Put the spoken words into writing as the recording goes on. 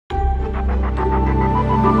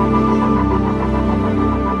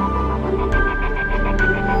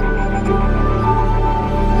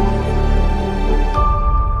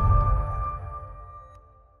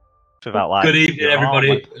without like. Good evening,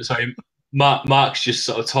 everybody. Sorry, Mark's just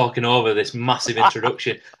sort of talking over this massive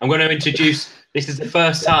introduction. I'm going to introduce. This is the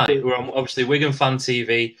first time we're on, obviously, Wigan Fan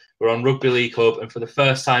TV. We're on Rugby League Hub, and for the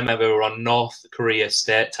first time ever, we're on North Korea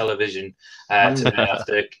state television today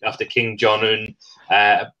after Kim Jong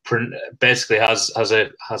Un basically has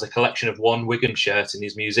a collection of one Wigan shirt in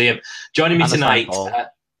his museum. Joining me tonight.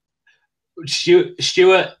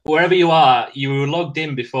 Stuart, wherever you are, you were logged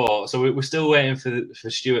in before, so we're still waiting for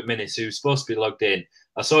Stuart Minnis, who's supposed to be logged in.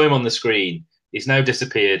 I saw him on the screen. He's now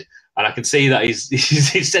disappeared, and I can see that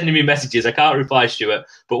he's sending me messages. I can't reply, Stuart,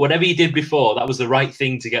 but whatever he did before, that was the right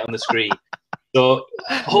thing to get on the screen. So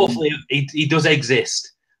hopefully he does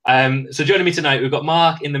exist. So joining me tonight, we've got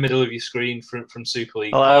Mark in the middle of your screen from Super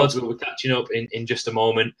League. We're catching up in just a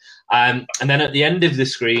moment. And then at the end of the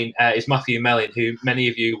screen is Matthew Mellin, who many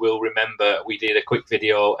of you will remember we did a quick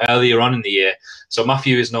video earlier on in the year. So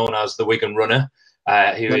Matthew is known as the Wigan Runner,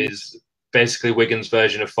 who is basically Wigan's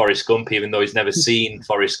version of Forrest Gump, even though he's never seen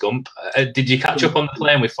Forrest Gump. Did you catch up on the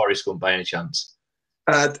plane with Forrest Gump by any chance?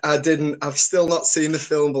 I didn't. I've still not seen the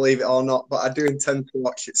film, believe it or not, but I do intend to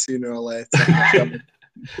watch it sooner or later.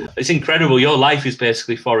 It's incredible. Your life is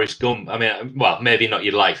basically Forrest Gump. I mean, well, maybe not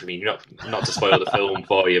your life. I mean, not to spoil the film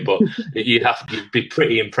for you, but you'd be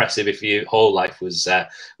pretty impressive if your whole life was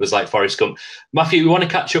like Forrest Gump. Matthew, we want to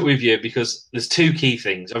catch up with you because there's two key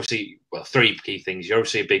things. Obviously, well, three key things. You're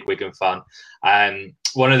obviously a big Wigan fan.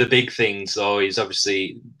 One of the big things, though, is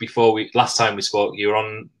obviously last time we spoke, you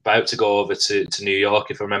were about to go over to New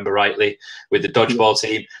York, if I remember rightly, with the dodgeball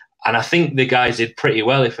team. And I think the guys did pretty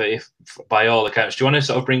well, if by all accounts. Do you want to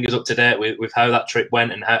sort of bring us up to date with how that trip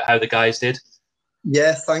went and how the guys did?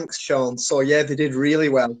 Yeah, thanks, Sean. So, yeah, they did really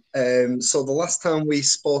well. So the last time we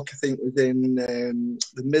spoke, I think, was in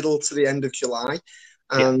the middle to the end of July.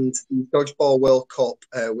 And the Dodgeball World Cup,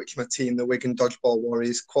 which my team, the Wigan Dodgeball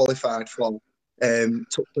Warriors, qualified for,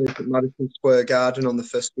 took place at Madison Square Garden on the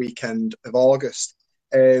first weekend of August.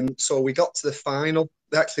 So we got to the final.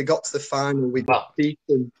 They actually got to the final. We got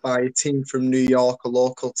beaten by a team from New York, a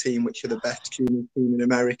local team, which are the best junior team in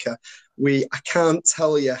America. I can't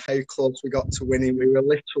tell you how close we got to winning. We were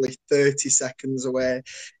literally 30 seconds away.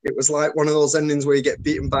 It was like one of those endings where you get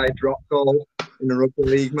beaten by a drop goal in a rugby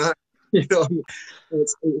league match. You know,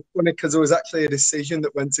 it's funny because there was actually a decision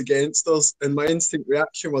that went against us, and my instinct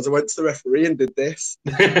reaction was I went to the referee and did this.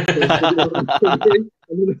 And then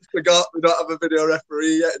I forgot we don't have a video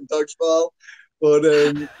referee yet in dodgeball, but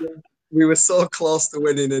we were so close to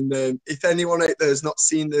winning. And if anyone out there has not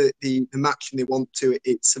seen the match and they want to,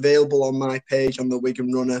 it's available on my page on the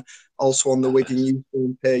Wigan Runner, also on the Wigan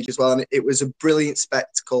Youth page as well. And it was a brilliant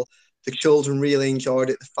spectacle. The children really enjoyed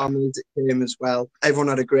it. The families that came as well. Everyone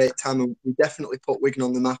had a great time, and we definitely put Wigan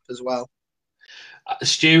on the map as well.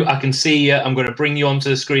 Stu, I can see you. I'm going to bring you onto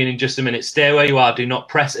the screen in just a minute. Stay where you are. Do not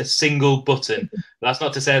press a single button. That's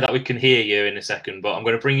not to say that we can hear you in a second, but I'm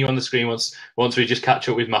going to bring you on the screen once we just catch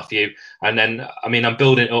up with Matthew. And then, I mean, I'm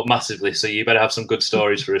building it up massively, so you better have some good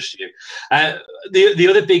stories for us, Stu. The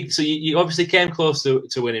other big, so you obviously came close to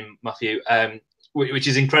winning, Matthew. Which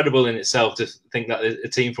is incredible in itself to think that a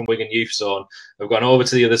team from Wigan Youth Zone have gone over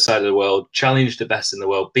to the other side of the world, challenged the best in the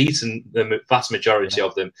world, beaten the vast majority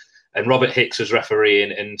of them, and Robert Hicks was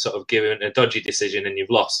refereeing and sort of giving a dodgy decision, and you've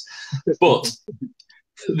lost. But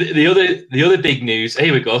the other big news,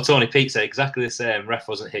 here we go, Tony Peake said exactly the same. Ref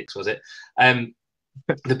wasn't Hicks, was it?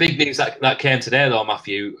 The big news that came today, though,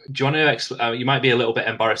 Matthew. Do you want to? You might be a little bit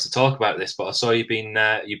embarrassed to talk about this, but I saw you've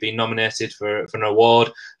been nominated for an award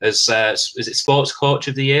as is it Sports Coach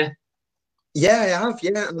of the Year? Yeah, I have.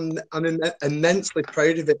 Yeah, I'm immensely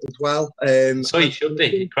proud of it as well. So you should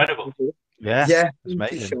be. Incredible. Yeah,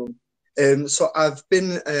 amazing. So I've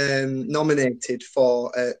been nominated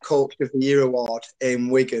for Coach of the Year award in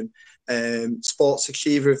Wigan. Sports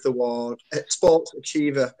Achiever of the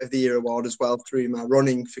Year award as well through my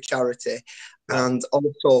running for charity, and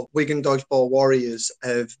also Wigan Dodgeball Warriors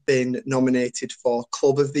have been nominated for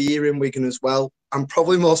Club of the Year in Wigan as well. I'm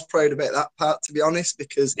probably most proud about that part, to be honest,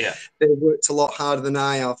 because they worked a lot harder than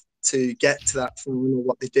I have to get to that final,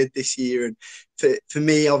 what they did this year. And for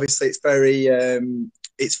me, obviously, it's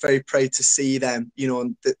very proud to see them, you know,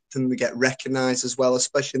 and them get recognised as well,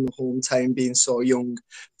 especially in the hometown being so young.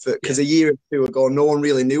 Because a year or two ago, no one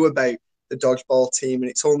really knew about the dodgeball team,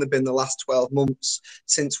 and it's only been the last 12 months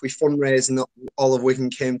since we fundraised and all of Wigan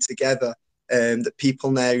came together that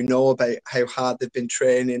people now know about how hard they've been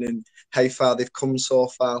training and how far they've come so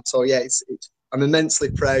far. So yeah, I'm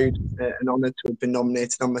immensely proud and honoured to have been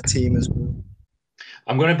nominated on my team as well.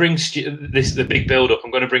 I'm going to bring Stu, this is the big build-up.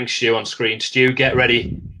 I'm going to bring Stu on screen. Stu, get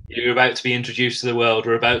ready. You're about to be introduced to the world.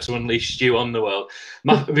 We're about to unleash Stu on the world.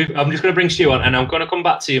 I'm just going to bring Stu on, and I'm going to come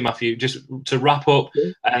back to you, Matthew, just to wrap up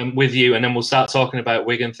with you, and then we'll start talking about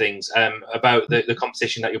Wigan things, about the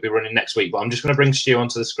competition that you'll be running next week. But I'm just going to bring Stu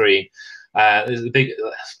onto the screen. There's the big.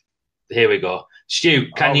 Here we go.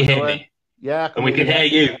 Stu, can you hear me? Yeah, and we can hear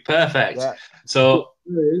you. Perfect. Yeah. So,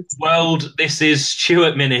 world, this is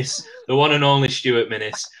Stuart Minnis, the one and only Stuart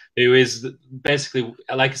Minnis, who is basically,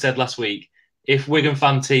 like I said last week, if Wigan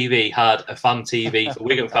Fan TV had a fan TV for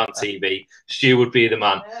Wigan Fan TV, Stu would be the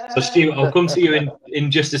man. So, Stu, I'll come to you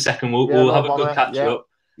in just a second. We'll have a good catch up.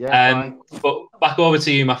 Yeah, but back over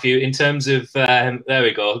to you, Matthew. In terms of, there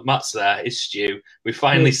we go, Matt's there, it's Stu. We've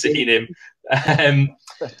finally seen him.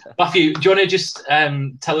 Matthew, do you want to just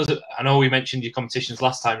tell us, I know we mentioned your competitions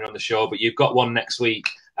last time you're on the show, but you've got one next week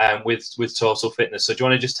with Total Fitness. So do you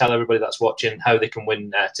want to just tell everybody that's watching how they can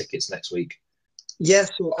win tickets next week? Yeah,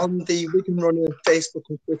 so on the Wigan Runner Facebook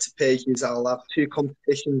and Twitter pages, I'll have 2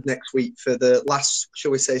 competitions next week for the last,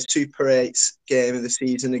 shall we say, Super 8's game of the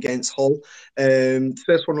season against Hull. The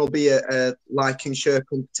first one will be a like and share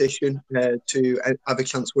competition to have a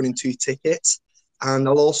chance of winning 2 tickets. And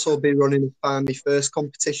I'll also be running a Find Me First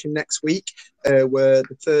competition next week, where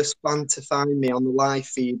the first fan to find me on the live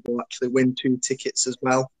feed will actually win 2 tickets as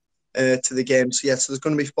well to the game. So, so there's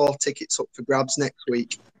going to be 4 tickets up for grabs next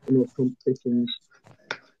week in those competitions.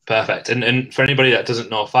 Perfect. And for anybody that doesn't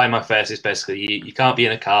know, Find My First is basically you can't be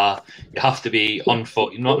in a car, you have to be on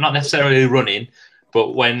foot, not necessarily running,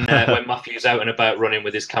 but when Matthew's out and about running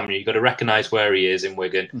with his camera, you've got to recognise where he is in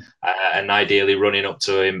Wigan, and ideally running up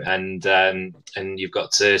to him, and you've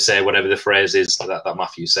got to say whatever the phrase is that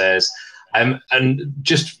Matthew says. And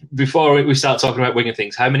just before we start talking about Wigan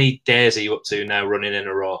things, how many days are you up to now running in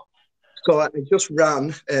a row? So I just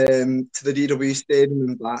ran to the DW Stadium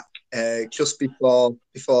and back just before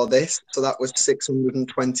this. So that was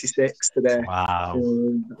 626 today. Wow.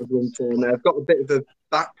 I've run for now. I've got a bit of a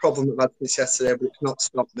back problem I've had since yesterday, but it's not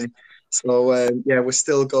stopped me. So, we're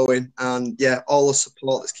still going. And, all the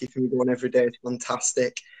support that's keeping me going every day is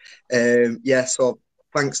fantastic. So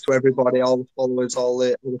thanks to everybody, all the followers, all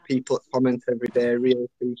the people that comment every day. I really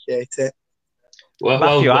appreciate it.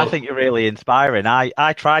 Matthew, I think you're really inspiring.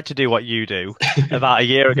 I tried to do what you do about a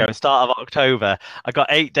year ago, start of October. I got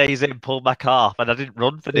 8 days in, pulled my calf, and I didn't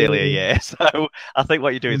run for nearly a year. So I think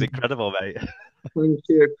what you do is incredible, mate. Thank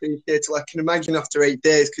you, appreciate it. I can imagine after 8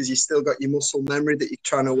 days, because you still got your muscle memory that you're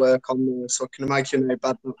trying to work on there. So I can imagine how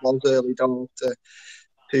bad that was early on to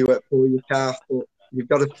pull your calf. But you've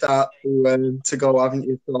got to start to go, haven't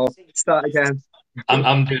you? So start again.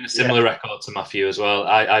 I'm doing a similar record to Matthew as well.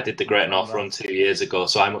 I did the Great North Run 2 years ago,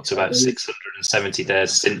 so I'm up to about 670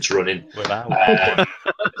 days since running. Wow.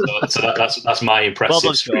 So that's my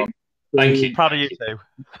impressive streak. Thank you. Proud of you too.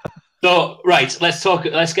 So right,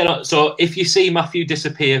 let's get on. So if you see Matthew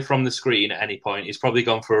disappear from the screen at any point, he's probably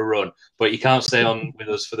gone for a run, but you can't stay on with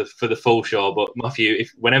us for the full show. But Matthew,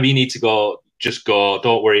 whenever you need to go, just go.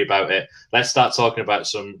 Don't worry about it. Let's start talking about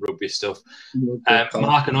some rugby stuff.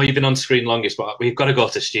 Mark, I know you've been on screen longest, but we've got to go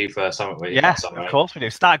to Stu first, haven't we? Yeah, of course we do.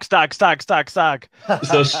 Stag. So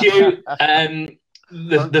Stu,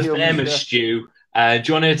 the famous Stu. Do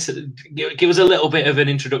you want to give us a little bit of an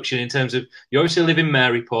introduction in terms of, you obviously live in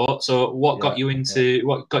Maryport, so what got you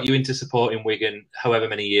into supporting Wigan however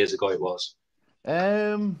many years ago it was?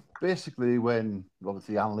 Basically when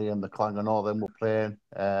obviously Hanley and the Clang and all them were playing,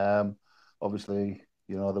 obviously,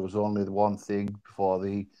 there was only the one thing before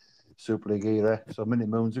the Super League era. So many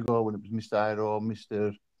moons ago when it was Mr. Iro,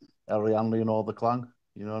 Mr. Ellery Hanley and all the Clang,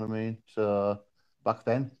 you know what I mean? So back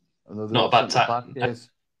then, not a bad time.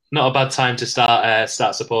 Not a bad time to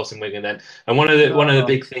start supporting Wigan then. And one of the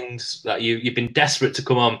big things that you've been desperate to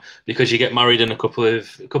come on because you get married in a couple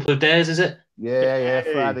of days, is it? Yeah,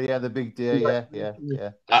 Friday, the big day,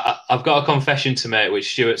 yeah. I've got a confession to make,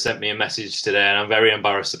 which Stuart sent me a message today, and I'm very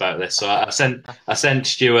embarrassed about this. So I sent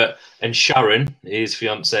Stuart and Sharon, his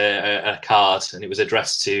fiance, a card, and it was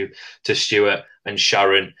addressed to Stuart and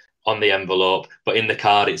Sharon on the envelope, but in the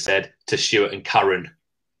card it said to Stuart and Karen.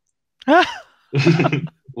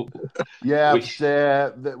 Yeah,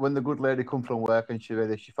 when the good lady come from work and she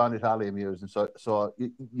found it highly amusing. So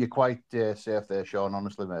you're quite safe there, Sean.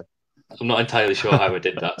 Honestly, mate. I'm not entirely sure how I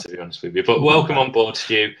did that, to be honest with you. But welcome on board,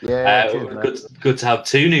 Stu. Good to have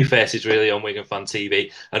 2 new faces really on Wigan Fan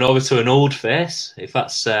TV, and over to an old face, if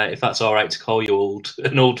that's all right to call you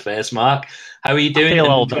an old face, Mark. How are you doing? I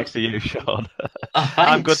feel old next to you, Sean.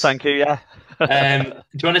 I'm good, thank you. Yeah. Do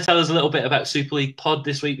you want to tell us a little bit about Super League Pod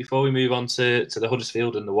this week before we move on to the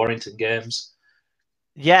Huddersfield and the Warrington games?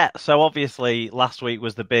 Yeah, so obviously last week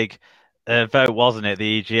was the big vote, wasn't it?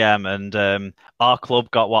 The EGM, and our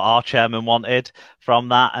club got what our chairman wanted from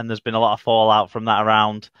that, and there's been a lot of fallout from that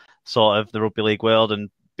around sort of the rugby league world. And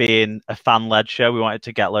being a fan-led show, we wanted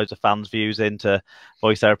to get loads of fans' views in to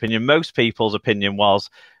voice their opinion. Most people's opinion was,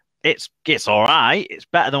 it's all right, it's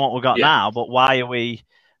better than what we've got now, but why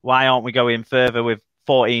aren't we going further with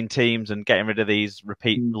 14 teams and getting rid of these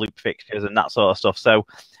repeat loop fixtures and that sort of stuff? So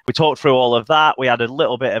we talked through all of that. We had a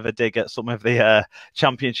little bit of a dig at some of the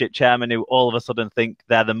championship chairmen who all of a sudden think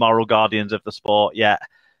they're the moral guardians of the sport, yet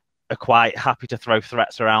are quite happy to throw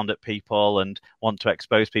threats around at people and want to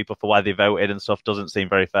expose people for why they voted and stuff. Doesn't seem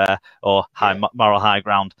very fair or moral high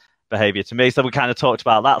ground behaviour to me. So we kind of talked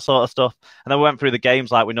about that sort of stuff. And then we went through the games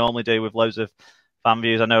like we normally do with loads of fan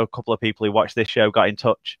views. I know a couple of people who watch this show got in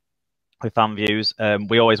touch with fan views.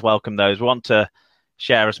 We always welcome those. We want to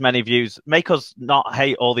share as many views, make us not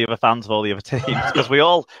hate all the other fans of all the other teams, because we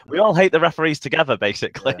all hate the referees together,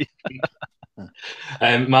 basically.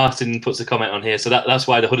 Martin puts a comment on here, so that's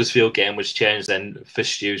why the Huddersfield game was changed then for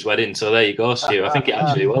Stu's wedding. So there you go, Stu. I think it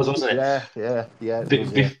actually was, wasn't it? Yeah.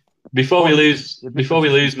 Before we lose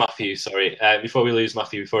Matthew,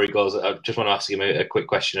 before he goes, I just want to ask him a quick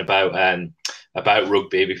question about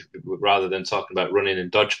rugby, rather than talking about running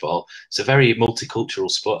and dodgeball. It's a very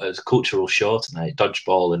multicultural sport, a cultural show tonight,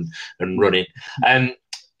 dodgeball and running.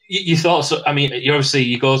 You thought so? I mean,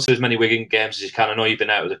 you go to as many Wigan games as you can. I know you've been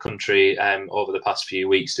out of the country over the past few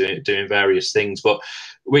weeks doing various things, but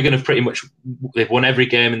Wigan have they've won every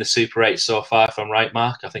game in the Super 8 so far, if I'm right,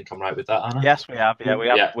 Mark. I think I'm right with that, Anna. Yes, we have. Yeah, we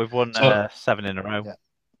have. Yeah. We've won 7 in a row. Yeah.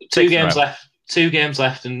 2 games left. 2 games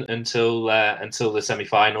left until the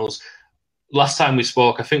semi-finals. Last time we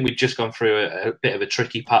spoke, I think we'd just gone through a bit of a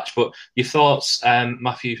tricky patch. But your thoughts,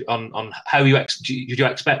 Matthew, on how you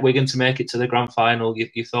expect Wigan to make it to the grand final?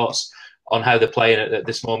 Your thoughts on how they're playing at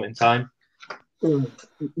this moment in time?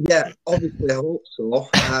 Yeah, obviously I hope so.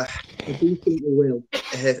 I do think we will.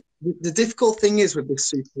 The difficult thing is with this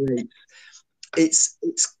Super 8,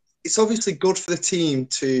 it's obviously good for the team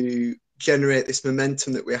to generate this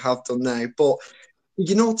momentum that we have done now. But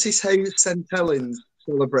you notice how St Helens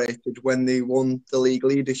celebrated when they won the League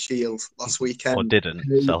Leaders' Shield last weekend? Or didn't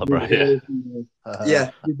celebrate. Yeah,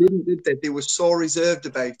 they didn't, did they? They were so reserved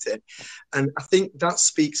about it. And I think that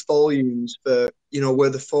speaks volumes for, where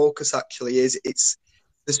the focus actually is. It's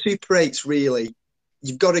the Super 8's really,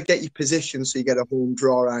 you've got to get your position so you get a home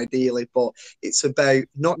draw ideally, but it's about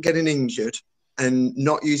not getting injured and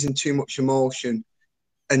not using too much emotion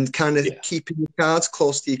and kind of keeping your cards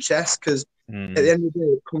close to your chest, because at the end of the day,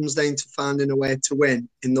 it comes down to finding a way to win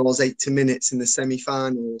in those 80 minutes in the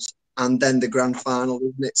semi-finals and then the grand final,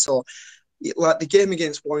 isn't it? So, like the game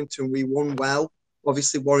against Warrington, we won well.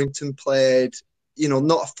 Obviously, Warrington played,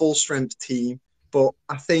 not a full-strength team, but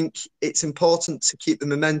I think it's important to keep the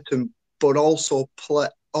momentum, but also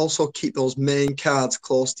keep those main cards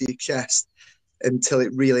close to your chest until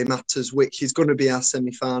it really matters, which is going to be our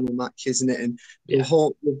semi-final match, isn't it? And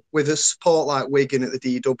with a support like Wigan at the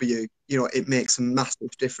DW, it makes a massive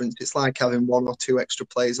difference. It's like having 1 or 2 extra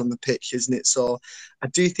players on the pitch, isn't it? So I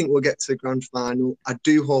do think we'll get to the grand final. I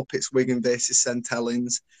do hope it's Wigan versus St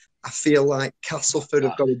Helens. I feel like Castleford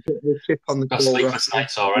have got a bit of a chip on the shoulder. Sleepless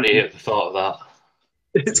nights already at the thought of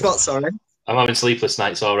that. It's what, sorry? I'm having sleepless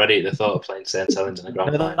nights already at the thought of playing St Helens in the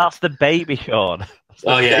grand final. That's the baby, Sean.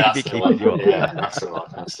 That's the one.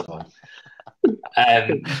 That's the one.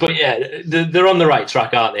 But yeah, they're on the right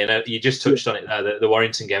track, aren't they? And you just touched on it there, the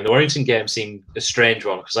Warrington game. The Warrington game seemed a strange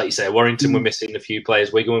one because, like you say, Warrington were missing a few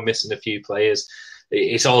players, Wigan were missing a few players.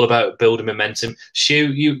 It's all about building momentum.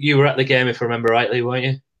 Stu, you were at the game, if I remember rightly, weren't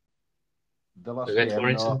you? The last game,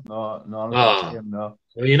 no.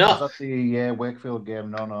 Were you not? Was that the Wakefield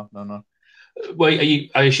game? No. Well,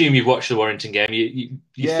 I assume you've watched the Warrington game.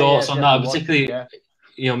 Your thoughts on that, particularly,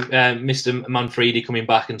 Mr. Manfredi coming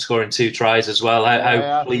back and scoring 2 tries as well.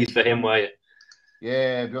 How pleased for him were you?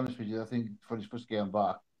 Yeah, to be honest with you, I think for his first game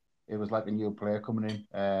back, it was like a new player coming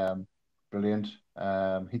in. Brilliant.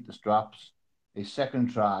 Hit the straps. His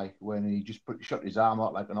second try, when he just shot his arm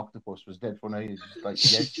out like an octopus, was dead funny. He's just like,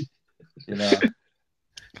 yes,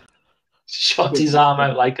 Shot his arm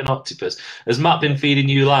out like an octopus. Has Matt been feeding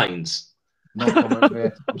you lines? No comment,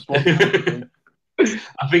 mate. I'm supposed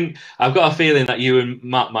I think I've got a feeling that you and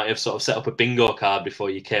Matt might have sort of set up a bingo card before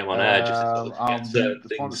you came on air. Just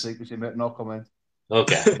to no comment.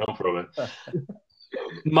 Okay, no problem.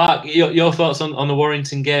 Mark, your thoughts on the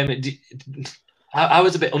Warrington game? I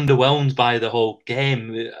was a bit underwhelmed by the whole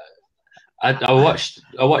game. I watched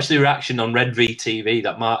the reaction on Red V TV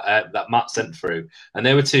that Matt sent through, and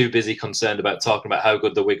they were too busy concerned about talking about how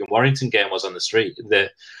good the Wigan Warrington game was on the street,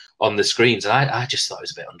 on the screens, and I just thought it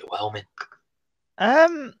was a bit underwhelming.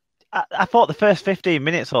 I thought the first 15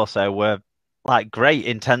 minutes or so were like great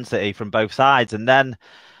intensity from both sides, and then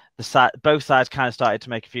both sides kind of started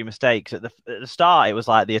to make a few mistakes. At the start, it was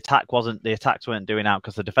like the attacks weren't doing out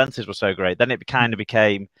because the defenses were so great. Then it kind of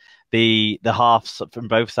became the halves from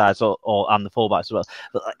both sides and the fullbacks as well.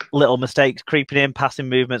 Like, little mistakes creeping in, passing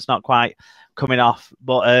movements not quite coming off.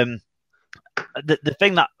 But the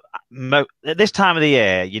thing that at this time of the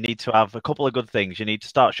year, you need to have a couple of good things. You need to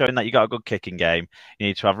start showing that you got a good kicking game. You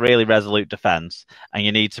need to have really resolute defence, and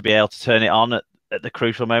you need to be able to turn it on at the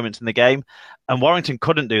crucial moments in the game. And Warrington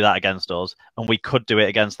couldn't do that against us, and we could do it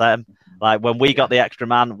against them. Like when we got the extra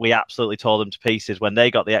man, we absolutely tore them to pieces. When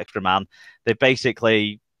they got the extra man, they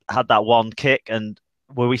basically had that one kick, and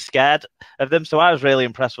were we scared of them? So I was really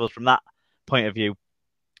impressed with us from that point of view.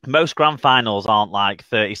 Most grand finals aren't like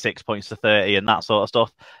 36 points to 30 and that sort of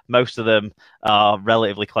stuff. Most of them are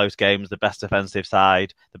relatively close games, the best defensive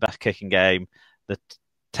side, the best kicking game that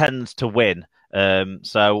tends to win.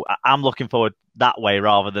 So I'm looking forward that way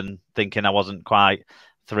rather than thinking I wasn't quite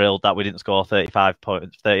thrilled that we didn't score 35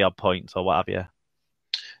 points, 30 odd points or what have you.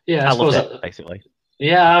 Yeah, I loved it, basically.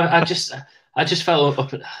 Yeah, I just felt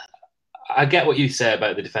up. I get what you say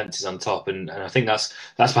about the defences on top, and I think that's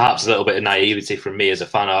perhaps a little bit of naivety from me as a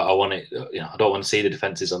fan. I want it, I don't want to see the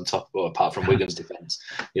defences on top, apart from Wigan's defence.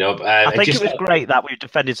 I think it was great that we've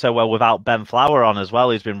defended so well without Ben Flower on as well.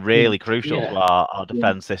 He's been really crucial to our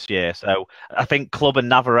defence this year. So I think Club and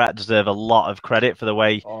Navarrete deserve a lot of credit for the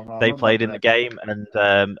way they played in the game,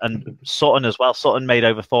 and Sutton as well. Sutton made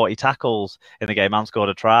over 40 tackles in the game and scored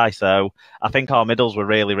a try. So I think our middles were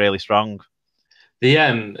really, really strong. I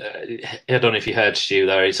don't know if you heard Stu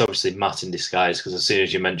there. It's obviously Matt in disguise, because as soon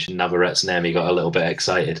as you mentioned Navarrete's name, he got a little bit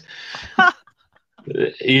excited.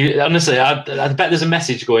 Honestly, I bet there's a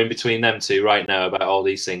message going between them two right now about all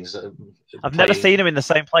these things. I've never seen him in the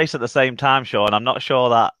same place at the same time, Sean. I'm not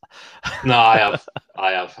sure that. No, I have.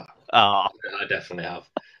 Oh. I definitely have.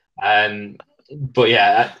 But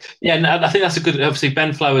yeah, I think that's a good. Obviously,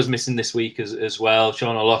 Ben Flower's missing this week as well.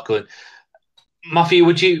 Sean O'Loughlin. Matthew,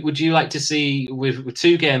 would you like to see, with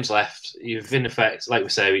 2 games left, you've in effect, like we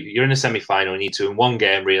say, you're in a semi-final, you need to win 1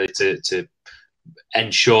 game really to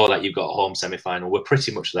ensure that you've got a home semi-final. We're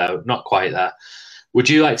pretty much there, not quite there. Would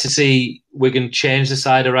you like to see Wigan change the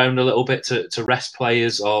side around a little bit to rest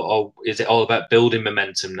players, or is it all about building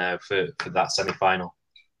momentum now for that semi-final?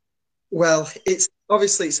 Well, it's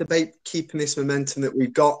about keeping this momentum that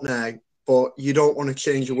we've got now, but you don't want to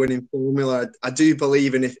change a winning formula. I do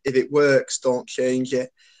believe in if it works, don't change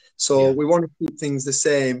it. So we want to keep things the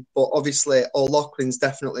same, but obviously O'Loughlin's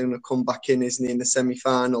definitely going to come back in, isn't he, in the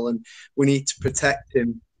semi-final, and we need to protect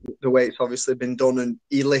him the way it's obviously been done, and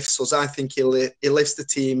he lifts us. I think he lifts the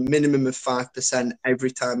team minimum of 5%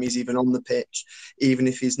 every time he's even on the pitch, even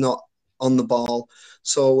if he's not on the ball.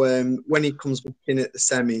 So when he comes back in at the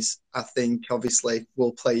semis, I think obviously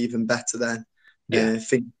we'll play even better then.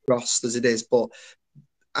 Fingers crossed as it is, but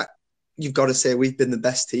you've got to say we've been the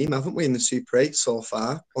best team, haven't we, in the Super 8 so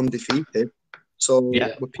far, undefeated. So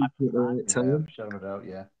we're peaking at the right time.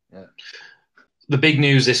 The big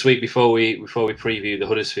news this week before we preview the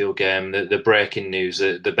Huddersfield game, the breaking news,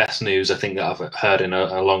 the best news I think that I've heard in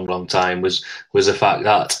a long, long time was the fact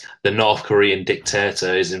that the North Korean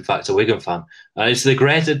dictator is in fact a Wigan fan. It's the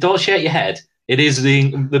greatest. Don't shake your head. It is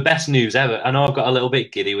the best news ever. I know I've got a little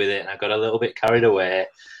bit giddy with it, and I got a little bit carried away,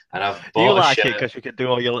 and I've bought You like it because you can do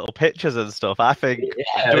all your little pictures and stuff. I think.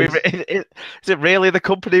 Is it really the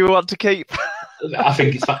company we want to keep? I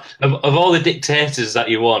think it's of all the dictators that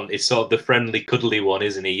you want, it's sort of the friendly, cuddly one,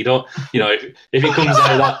 isn't he? You don't, if it comes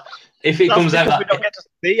out that. If it comes out that we don't get to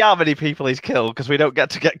see how many people he's killed because we don't get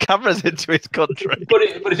to get cameras into his country. But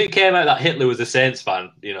if it came out that Hitler was a Saints fan,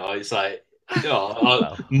 it's like.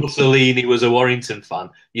 Mussolini was a Warrington fan.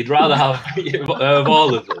 You'd rather have of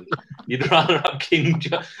all of them. You'd rather have Kim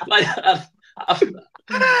Jong. I think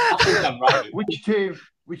I'm right.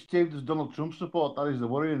 Which team does Donald Trump support? That is the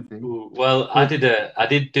worrying thing. Well, I did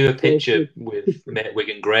do a picture with Make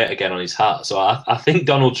Wigan Great Again on his hat. So I think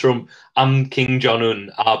Donald Trump and Kim Jong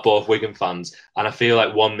Un are both Wigan fans, and I feel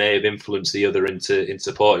like one may have influenced the other into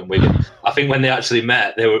supporting Wigan. I think when they actually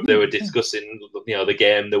met, they were discussing the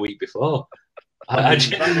game the week before.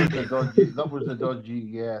 That was a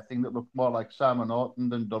dodgy thing that looked more like Simon Orton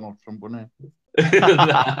than Donald Trump, wasn't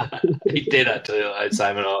it? He did actually like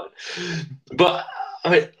Simon Orton. But I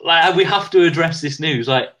mean, we have to address this news.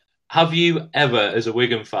 Have you ever, as a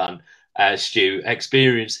Wigan fan, Stu,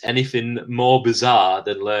 experienced anything more bizarre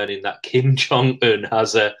than learning that Kim Jong Un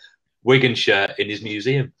has a Wigan shirt in his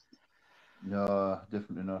museum? No,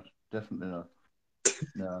 definitely not. Definitely not.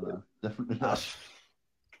 No.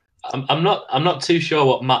 definitely not. I'm not too sure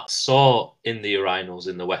what Matt saw in the urinals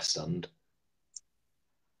in the West Stand.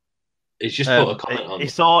 He's just put a comment on. He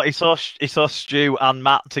saw Stu and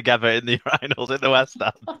Matt together in the urinals in the West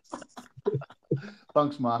End.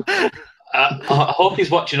 Thanks, Mark. I hope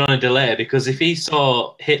he's watching on a delay, because if he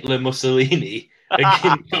saw Hitler, Mussolini, and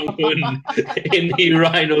Kim Jong Un in the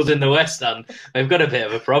urinals in the West End, they've got a bit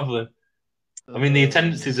of a problem. I mean, the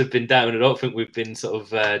attendances have been down. I don't think we've been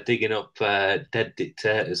sort of digging up dead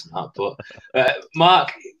dictators and that. But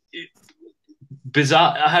Mark,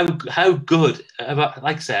 bizarre. How good?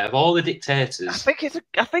 Like I say, of all the dictators, I think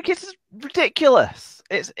it's ridiculous.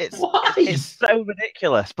 It's so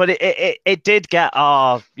ridiculous. But it did get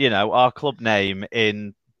our club name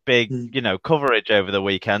in big coverage over the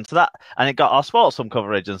weekend. So and it got our sports some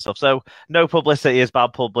coverage and stuff. So no publicity is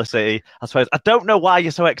bad publicity, I suppose. I don't know why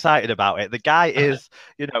you're so excited about it. The guy is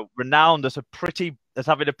renowned as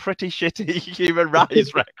having a pretty shitty human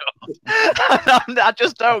rights record. I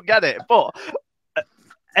just don't get it. But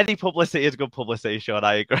any publicity is good publicity, Sean.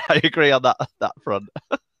 I agree on that front.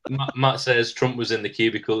 Matt says Trump was in the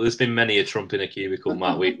cubicle. There's been many a Trump in a cubicle,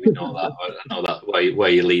 Matt. We know that. I know that where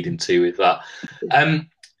you're leading to with that.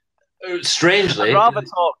 Strangely, I'd rather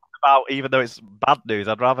talk about, even though it's bad news,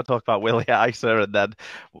 I'd rather talk about Willie Iser and then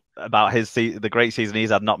about the great season he's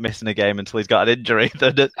had, not missing a game until he's got an injury.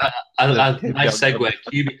 Nice segue.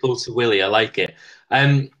 Cubicle to Willie. I like it.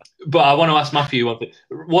 But I want to ask Matthew one thing.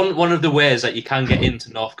 One of the ways that you can get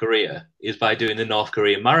into North Korea is by doing the North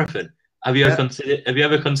Korean marathon. Have you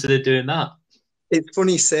ever considered doing that? It's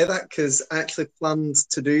funny you say that, because I actually planned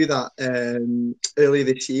to do that early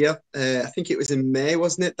this year. I think it was in May,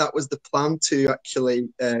 wasn't it? That was the plan, to actually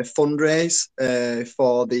fundraise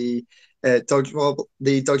for the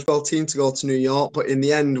dodgeball team to go to New York. But in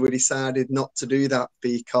the end, we decided not to do that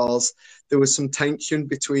because there was some tension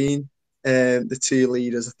between the two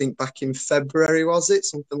leaders. I think back in February, was it?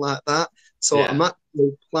 Something like that. So yeah. I'm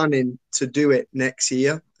actually planning to do it next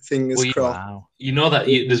year. Fingers crossed. Wow. You know that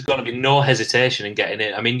there's going to be no hesitation in getting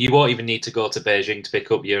it. I mean, you won't even need to go to Beijing to pick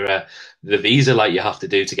up your the visa like you have to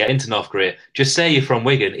do to get into North Korea. Just say you're from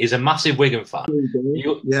Wigan. He's a massive Wigan fan.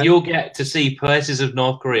 You'll get to see places of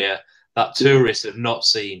North Korea that tourists have not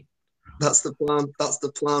seen. That's the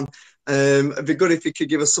plan. It'd be good if you could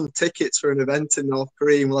give us some tickets for an event in North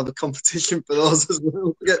Korea, and we'll have a competition for those as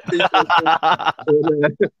well. Get people.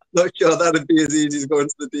 Not sure that'd be as easy as going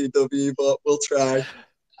to the DW, but we'll try.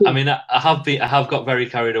 I mean, I have got very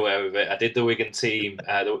carried away with it. I did the Wigan team,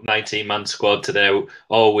 the 19-man squad today,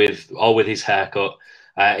 all with his haircut.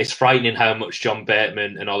 It's frightening how much John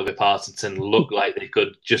Bateman and Oliver Partington look like they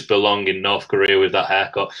could just belong in North Korea with that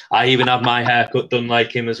haircut. I even had my haircut done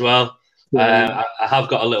like him as well. I have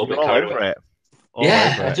got a little bit carried away.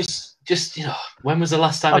 I just when was the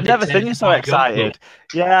last time I've never seen you so excited.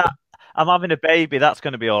 Yeah. I'm having a baby. That's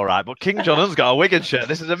going to be all right. But Kim Jong Un's got a Wigan shirt.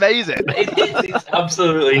 This is amazing. It's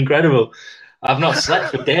absolutely incredible. I've not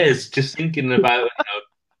slept for days just thinking about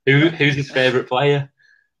who's his favourite player.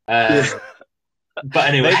 But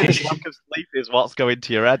anyway, maybe the lack of sleep is what's going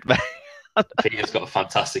to your head, mate. Peter's got a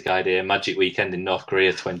fantastic idea. Magic weekend in North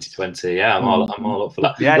Korea 2020. Yeah, I'm all up for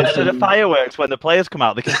that. Yeah, instead of fireworks, when the players come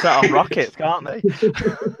out, they can set off rockets, can't they?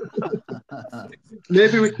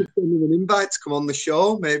 Maybe we could send him an invite to come on the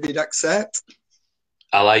show. Maybe he'd accept.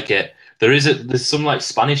 I like it. There's some like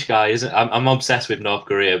Spanish guy, isn't? I'm obsessed with North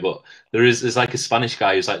Korea, but there's like a Spanish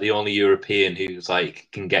guy who's like the only European who's like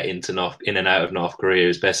can get in and out of North Korea.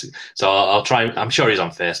 Is basically. So I'll try. I'm sure he's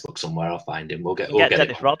on Facebook somewhere. I'll find him. We'll get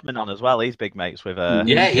Dennis Rodman on as well. He's big mates with.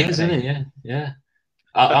 Yeah, he is, isn't he? Yeah.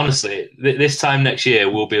 Honestly, this time next year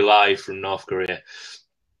we'll be live from North Korea.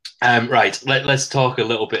 Right, let's talk a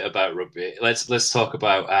little bit about rugby. Let's talk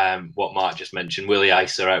about what Mark just mentioned. Willie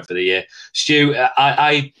Iser out for the year. Stu,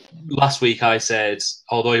 I last week I said,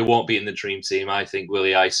 although he won't be in the dream team, I think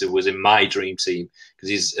Willie Iser was in my dream team because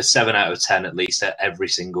he's a 7 out of 10 at least every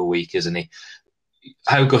single week, isn't he?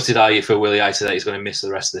 How gutted are you for Willie Iser that he's going to miss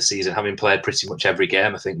the rest of the season, having played pretty much every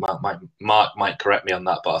game? I think Mark might correct me on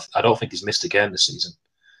that, but I don't think he's missed a game this season.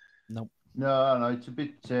 Nope. No, it's a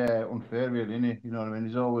bit unfair, really, isn't it? You know what I mean?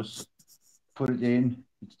 He's always put it in,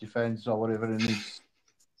 it's defence or whatever, and he's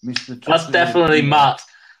missed the. That's definitely Matt.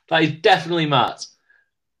 That is definitely Matt.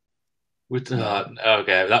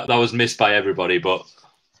 Okay, that was missed by everybody, but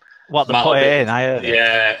what the put it in? I heard it.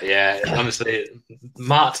 Yeah. Honestly,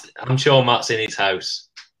 Matt, I'm sure Matt's in his house.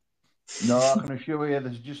 No, I can assure you,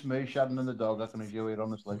 there's just me, Shannon, and the dog. I can assure you,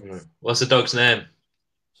 honestly. What's the dog's name?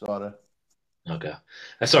 Sorry. Okay.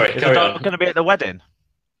 Sorry, carry on. Going to be at the wedding?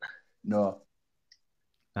 No.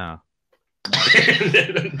 No. Is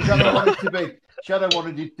that what I want it to be? Shadow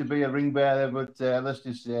wanted it to be a ring bearer, but let's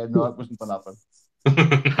just say no, it wasn't going to happen.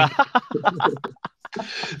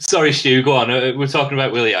 Sorry, Stu, go on. We're talking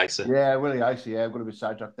about Willie Icer. Yeah, Willie Icer, yeah, I'm going to be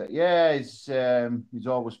sidetracked there. Yeah, he's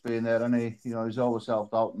always been there, and he's always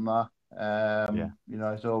helped out in that.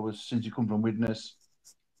 He's always, since he come from Widnes,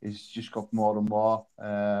 he's just got more and more.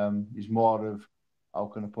 He's more of, how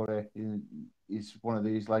can I put it? He's one of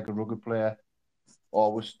these, like a rugged player.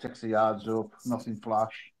 Always takes the yards up, nothing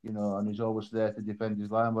flash, and he's always there to defend his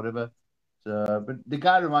line, whatever. So, but the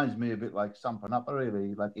guy reminds me a bit like Sam Panapa,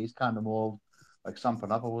 really. Like, he's kind of more like Sam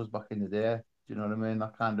Panapa was back in the day. Do you know what I mean?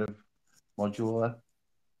 That kind of modular.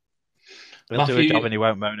 He'll do a job and he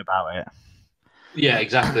won't moan about it. Yeah,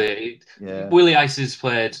 exactly. Yeah. Willie Icer's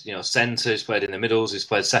played, centre, he's played in the middles, he's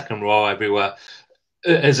played second row everywhere.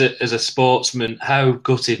 As a sportsman, how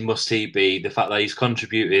gutted must he be, the fact that he's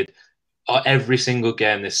contributed every single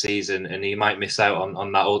game this season, and he might miss out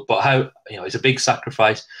on that. But how, it's a big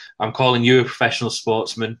sacrifice. I'm calling you a professional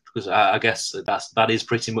sportsman because I guess that is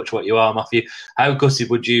pretty much what you are, Matthew. How gutted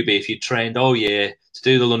would you be if you trained all year to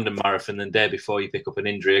do the London Marathon and the day before you pick up an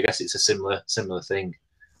injury? I guess it's a similar thing.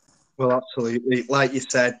 Well, absolutely. Like you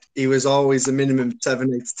said, he was always a minimum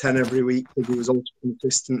 7, 8 to 10 every week because he was always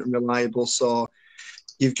consistent and reliable. So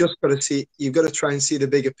you've just got to try and see the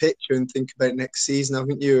bigger picture and think about next season,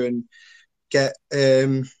 haven't you? And get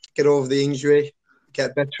over the injury,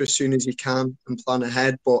 get better as soon as you can, and plan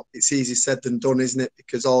ahead. But it's easier said than done, isn't it?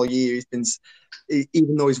 Because all year he's been,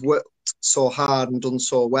 even though he's worked so hard and done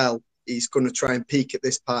so well, he's going to try and peak at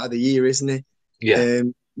this part of the year, isn't he? Yeah.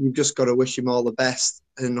 You've just got to wish him all the best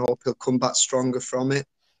and hope he'll come back stronger from it.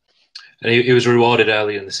 And he was rewarded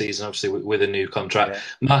early in the season, obviously, with a new contract.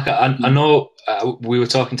 Yeah. Mark, I know we were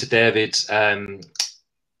talking to David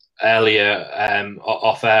earlier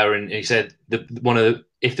off air, and he said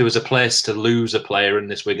if there was a place to lose a player in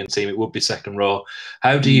this Wigan team, it would be second row.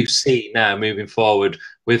 How do you see now moving forward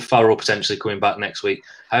with Farrell potentially coming back next week?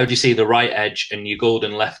 How do you see the right edge and your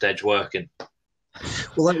golden left edge working?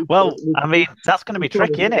 Well, I mean, that's going to be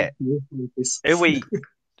tricky, isn't it?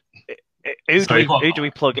 Who do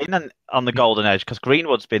we plug in on the golden edge? Because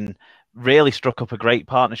Greenwood's been really struck up a great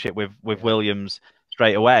partnership with Williams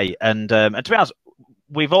straight away. And to be honest,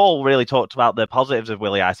 we've all really talked about the positives of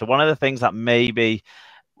Willie Icer. One of the things that maybe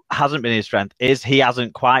hasn't been his strength is he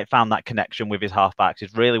hasn't quite found that connection with his halfbacks.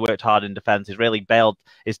 He's really worked hard in defence. He's really bailed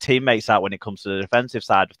his teammates out when it comes to the defensive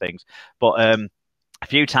side of things. But a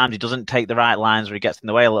few times he doesn't take the right lines or he gets in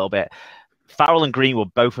the way a little bit. Farrell and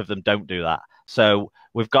Greenwood, both of them don't do that. So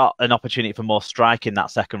we've got an opportunity for more strike in that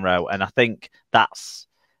second row. And I think that's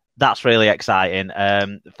really exciting.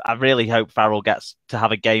 I really hope Farrell gets to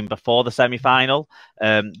have a game before the semi-final.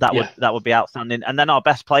 That would be outstanding. And then our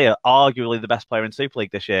best player, arguably the best player in Super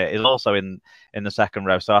League this year, is also in the second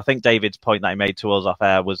row. So I think David's point that he made to us off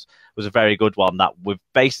air was a very good one, that we're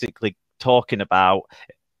basically talking about,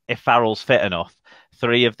 if Farrell's fit enough,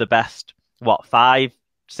 3 of the best, 5,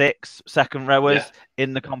 6 second rowers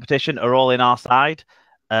in the competition are all in our side.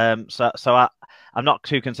 So I'm not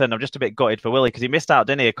too concerned. I'm just a bit gutted for Willie because he missed out,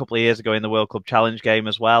 didn't he, a couple of years ago in the World Club Challenge game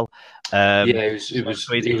as well. He was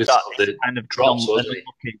kind of dropped,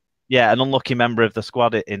 an unlucky member of the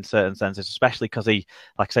squad in certain senses, especially because he,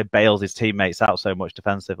 like I said, bails his teammates out so much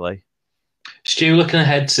defensively. Stu, looking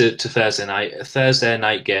ahead to Thursday night, a Thursday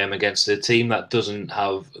night game against a team that doesn't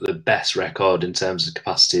have the best record in terms of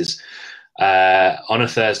capacities. On a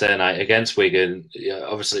Thursday night against Wigan,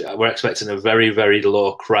 obviously we're expecting a very, very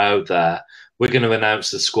low crowd there. We're going to announce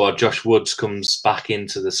the squad. Josh Woods comes back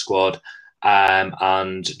into the squad,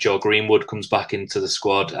 and Joe Greenwood comes back into the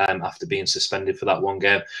squad after being suspended for that one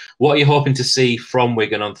game. What are you hoping to see from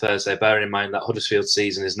Wigan on Thursday, bearing in mind that Huddersfield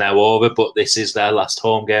season is now over, but this is their last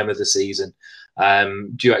home game of the season?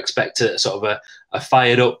 Do you expect a sort of a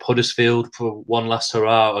fired up Huddersfield for one last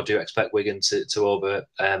hurrah, or do you expect Wigan to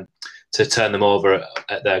turn them over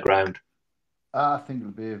at their ground? I think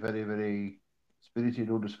it'll be a very, very spirited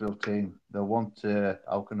Huddersfield team. They'll want to,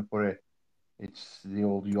 how can I put it? It's the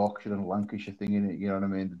old Yorkshire and Lancashire thing, in it. You know what I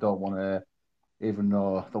mean? They don't want to, even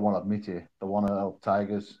though they want to admit it, they want to help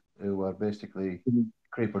Tigers, who are basically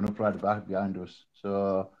creeping up right back behind us.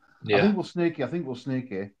 So I think we'll sneak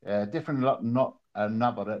it. Different, not a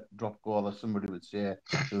Navarrete drop goal, as somebody would say,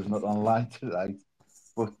 who's not online tonight.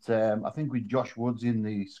 But I think with Josh Woods in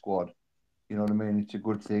the squad, you know what I mean? It's a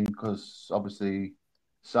good thing because obviously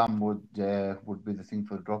Sam would be the thing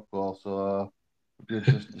for the drop goal. So it'd be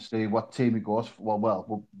interesting to see what team he goes for.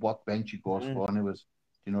 Well, what bench he goes for. And it was, do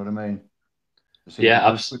you know what I mean?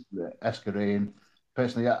 Absolutely. Escaré.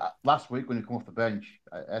 Personally, last week when he came off the bench,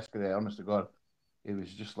 Escaré, honest to God, it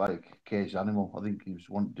was just like a caged animal. I think he was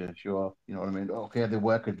wanting to show, you know what I mean? Okay, the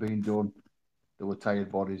work had been done. There were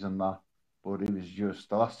tired bodies and that. But he was just,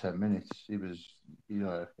 the last 10 minutes, he was,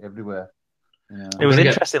 everywhere. It was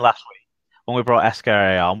interesting last week when we brought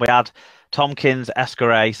Escaré on. We had Tompkins,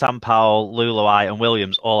 Escaré, Sam Powell, Luluai and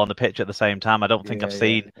Williams all on the pitch at the same time. I don't think I've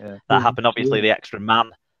seen that happen. Obviously, the extra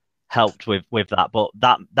man helped with that, but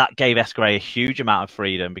that gave Escaré a huge amount of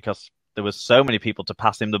freedom because there was so many people to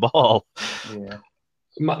pass him the ball. Yeah.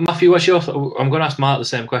 Matthew, what's your? I'm going to ask Mark the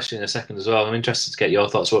same question in a second as well. I'm interested to get your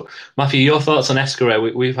thoughts. But Matthew, your thoughts on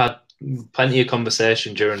Escaré? We've had plenty of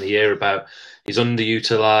conversation during the year about he's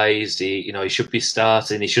underutilised. He should be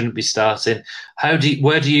starting. He shouldn't be starting.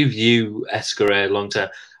 Where do you view Escaré long term?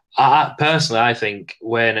 Personally, I think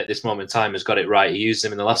Wayne at this moment in time has got it right. He used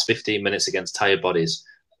him in the last 15 minutes against tired bodies.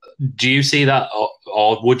 Do you see that,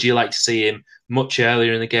 or would you like to see him much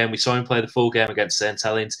earlier in the game? We saw him play the full game against St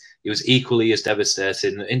Helens. He was equally as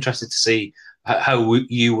devastating. Interested to see how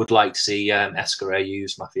you would like to see Escaré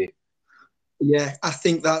used, Matthew. Yeah, I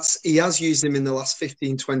think he has used him in the last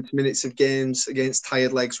 15, 20 minutes of games against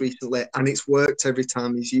tired legs recently, and it's worked every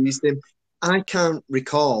time he's used him. I can't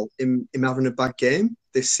recall him having a bad game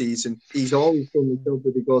this season. He's always done the job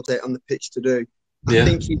that he goes out on the pitch to do. I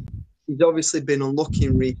think he's obviously been unlucky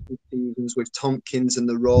in recent seasons with Tompkins and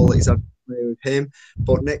the role that he's had to play with him.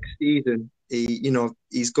 But next season,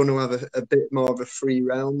 he's going to have a bit more of a free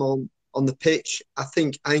realm on the pitch. I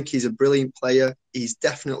think he's a brilliant player. He's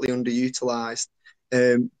definitely underutilised.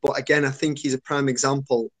 But again, I think he's a prime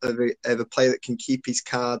example of a player that can keep his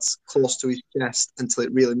cards close to his chest until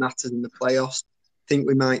it really matters in the playoffs. I think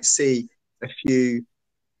we might see a few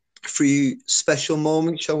special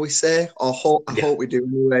moments, shall we say? I hope we do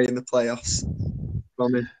anyway in the playoffs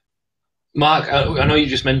from him. Mark, I know you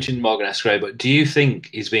just mentioned Morgan Escaré, but do you think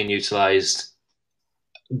he's being utilised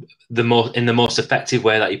in the most effective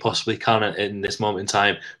way that you possibly can in this moment in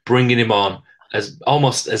time, bringing him on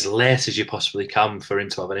almost as late as you possibly can for him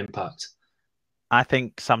to have an impact? I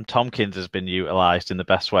think Sam Tompkins has been utilised in the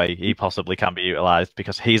best way he possibly can be utilised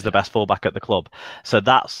because he's the best fullback at the club. So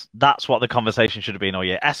that's what the conversation should have been all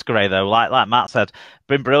year. Escaré, though, like Matt said,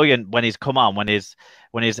 been brilliant when he's come on, when he's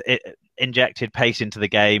injected pace into the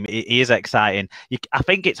game. He is exciting. I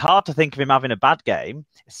think it's hard to think of him having a bad game.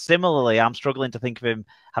 Similarly, I'm struggling to think of him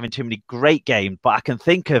having too many great games, but I can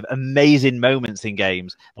think of amazing moments in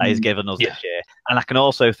games that he's given us this year. And I can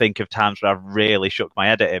also think of times where I've really shook my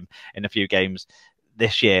head at him in a few games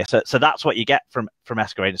this year. So that's what you get from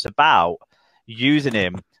Escaré. It's about using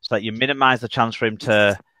him so that you minimise the chance for him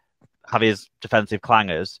to have his defensive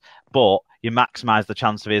clangers, but you maximise the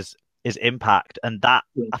chance of his impact. And that,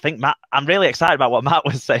 I think, Matt, I'm really excited about what Matt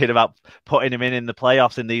was saying about putting him in the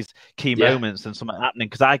playoffs in these key moments and something happening,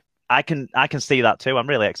 because I can see that too. I'm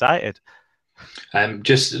really excited.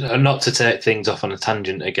 Just not to take things off on a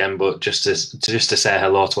tangent again, but just to say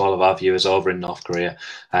hello to all of our viewers over in North Korea.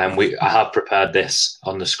 I have prepared this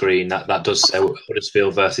on the screen that does say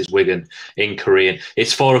Huddersfield versus Wigan in Korean.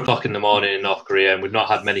 It's 4:00 in the morning in North Korea, and we've not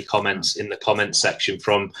had many comments in the comments section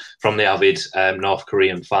from the avid North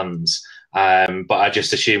Korean fans. But I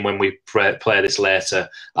just assume when we play this later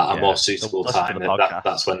at a more suitable time,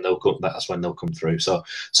 that's when they'll come. That's when they'll come through. So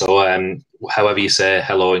however you say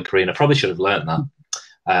hello in Korean, I probably should have learnt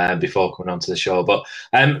that before coming onto the show. But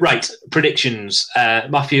right, predictions.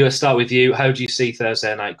 Matthew, I'll start with you. How do you see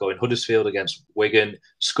Thursday night going? Huddersfield against Wigan.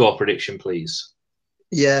 Score prediction, please.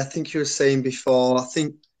 Yeah, I think you were saying before. I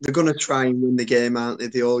think they're going to try and win the game, aren't they?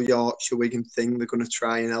 The old Yorkshire Wigan thing. They're going to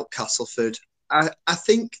try and help Castleford. I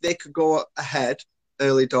think they could go ahead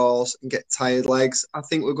early doors and get tired legs. I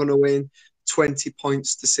think we're going to win 20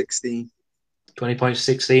 points to 16. 20 points to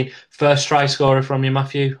 16. First try scorer from you,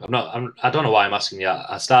 Matthew? I don't know why I'm asking you.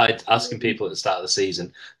 I started asking people at the start of the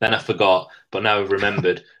season, then I forgot, but now I've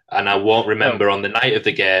remembered. And I won't remember on the night of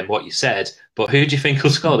the game what you said, but who do you think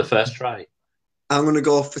will score the first try? I'm going to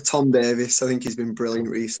go for Tom Davis. I think he's been brilliant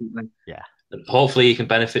recently. Yeah. And hopefully he can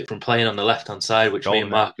benefit from playing on the left-hand side, which me and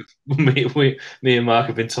Mark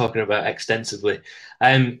have been talking about extensively.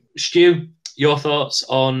 Stu, your thoughts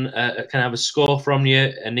on can I have a score from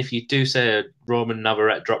you? And if you do say a Roman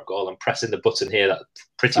Navarrete drop goal, I'm pressing the button here that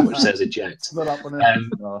pretty much says eject.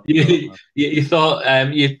 You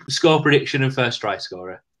thought your score prediction and first try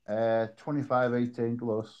scorer? 25-18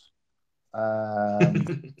 close.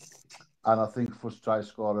 And I think first try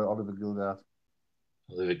scorer Oliver Gildart.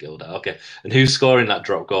 Oliver Gildart, okay. And who's scoring that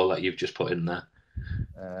drop goal that you've just put in there?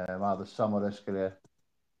 Either Sam or Escaré.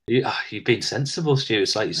 You've been sensible, Stu.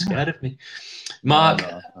 It's like you're scared of me. Mark,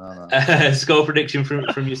 score prediction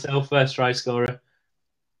from yourself, first try scorer.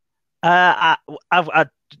 Gildart,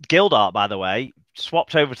 by the way,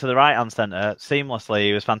 swapped over to the right-hand centre seamlessly.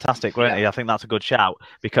 He was fantastic, weren't he? I think that's a good shout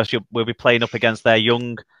because we'll be playing up against their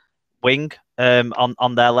young wing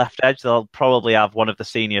on their left edge. They'll probably have one of the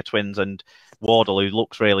senior twins and Wardle, who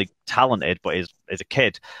looks really talented but is a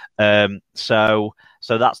kid. So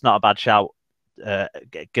that's not a bad shout.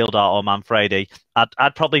 Gildart or Manfredi.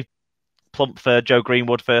 I'd probably plump for Joe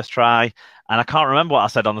Greenwood first try. And I can't remember what I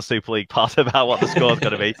said on the Super League part about what the score's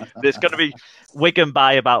going to be. It's going to be Wigan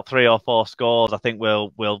by about 3 or 4 scores. I think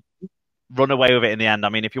we'll run away with it in the end. I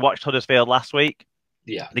mean, if you watched Huddersfield last week,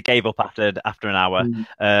 they gave up after an hour.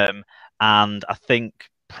 And I think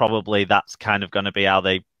probably that's kind of going to be how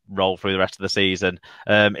they roll through the rest of the season.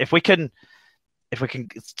 If we can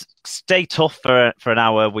stay tough for an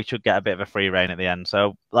hour, we should get a bit of a free rein at the end.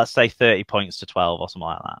 So let's say 30 points to 12 or something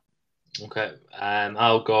like that. Okay,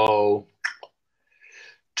 I'll go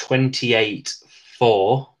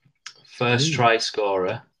 28-4. First try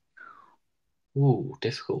scorer. Ooh,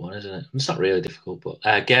 difficult one, isn't it? It's not really difficult, but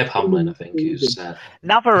Gabe Hamlin, I think, is...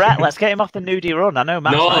 Navarrete, let's get him off the nudie run. I know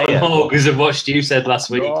Matt's No, because of what Stu said last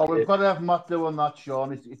week. No, we've got to have Matt doing that,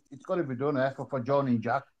 Sean. It's got to be done, for John and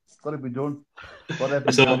Jack. It's got to be done.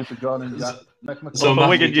 Whatever for John and Jack. So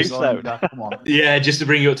Wigan youth zone. Come on. Yeah, just to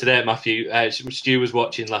bring you up to date, Matthew, Stu was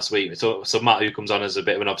watching last week. So Matt, who comes on as a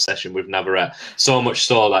bit of an obsession with Navarrete, so much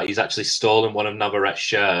so that he's actually stolen one of Navarette's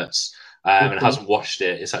shirts and hasn't washed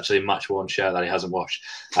it. It's actually a match-worn shirt that he hasn't washed.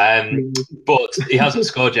 But he hasn't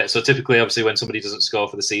scored yet. So typically, obviously, when somebody doesn't score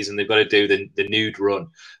for the season, they've got to do the nude run.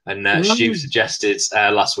 And Stu suggested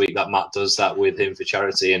last week that Matt does that with him for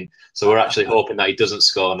charity. And so we're actually hoping that he doesn't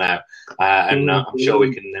score now. And I'm sure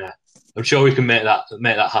we can... I'm sure we can make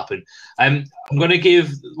that happen.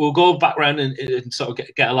 We'll go back round and sort of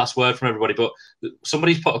get a last word from everybody. But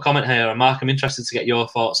somebody's put a comment here, and Mark, I'm interested to get your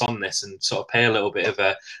thoughts on this and sort of pay a little bit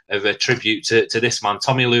of a tribute to this man.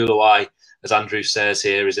 Tommy Luluai, as Andrew says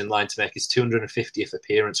here, is in line to make his 250th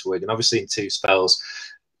appearance for Wigan, obviously in 2 spells.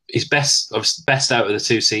 His best out of the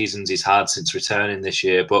 2 seasons he's had since returning this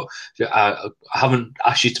year. But I haven't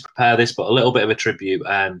asked you to prepare this, but a little bit of a tribute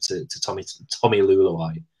to Tommy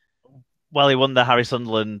Luluai. Well, he won the Harry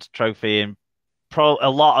Sunderland trophy in a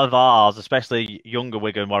lot of ours, especially younger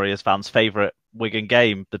Wigan Warriors fans' favourite Wigan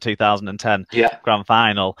game, the 2010 Grand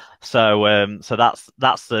Final. So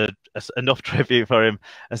that's enough tribute for him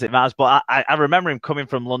as it matters. But I remember him coming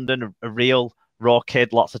from London, a real raw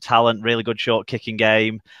kid, lots of talent, really good short kicking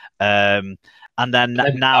game. And then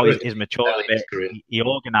now he's matured a bit. He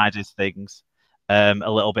organises things a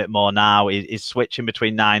little bit more now. He's switching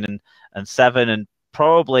between 9 and 7 and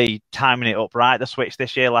probably timing it up right. The switch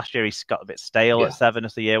this year, last year he's got a bit stale at 7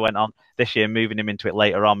 as the year went on. This year, moving him into it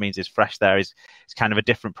later on means he's fresh there. It's kind of a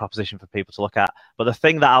different proposition for people to look at. But the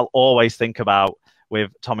thing that I'll always think about with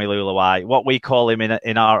Tommy Luluai, what we call him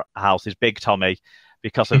in our house is Big Tommy,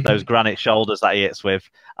 because of those granite shoulders that he hits with.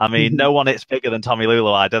 I mean, no one hits bigger than Tommy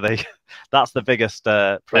Luluai, do they? That's the biggest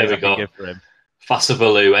praise I can give for him.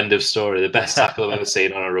 Fassavalu, end of story. The best tackle I've ever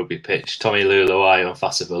seen on a rugby pitch. Tommy Luluai on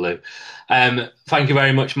Fassavalu. Thank you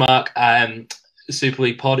very much, Mark. Super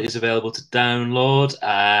League Pod is available to download.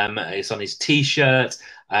 It's on his T-shirt,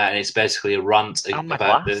 and it's basically a rant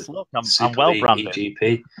about the Look, I'm well branded.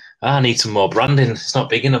 EGP. I need some more branding. It's not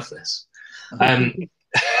big enough, this.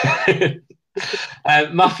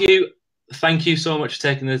 Matthew, thank you so much for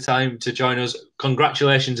taking the time to join us.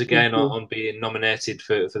 Congratulations again on being nominated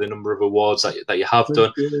for the number of awards that you have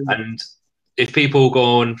done. And if people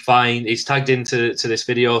go and find, he's tagged into this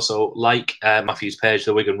video, so like Matthew's page,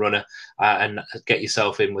 the Wigan Runner, and get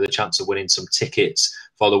yourself in with a chance of winning some tickets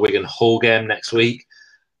for the Wigan Hull game next week.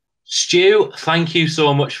 Stu, thank you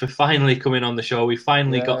so much for finally coming on the show. We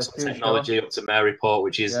finally got some technology up to Maryport,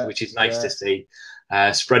 which is nice to see.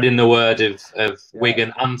 Spreading the word of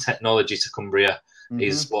Wigan and technology to Cumbria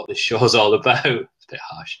is what this show's all about. It's a bit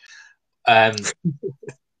harsh.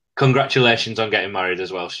 Congratulations on getting married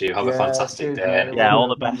as well, Stu. Have a fantastic day. Yeah, all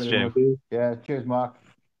the best, Stu. Yeah, cheers, Mark.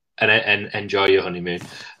 And enjoy your honeymoon.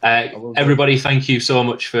 Everybody, thank you so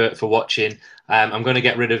much for watching. I'm going to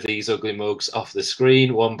get rid of these ugly mugs off the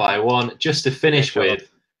screen one by one, just to finish with...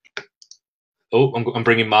 Oh, I'm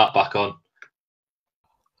bringing Mark back on.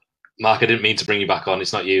 Mark, I didn't mean to bring you back on.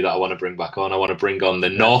 It's not you that I want to bring back on. I want to bring on the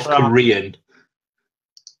North Korean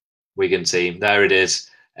Wigan team. There it is.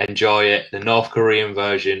 Enjoy it. The North Korean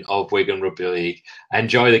version of Wigan Rugby League.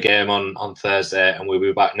 Enjoy the game on Thursday, and we'll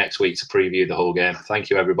be back next week to preview the whole game. Thank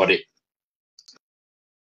you, everybody.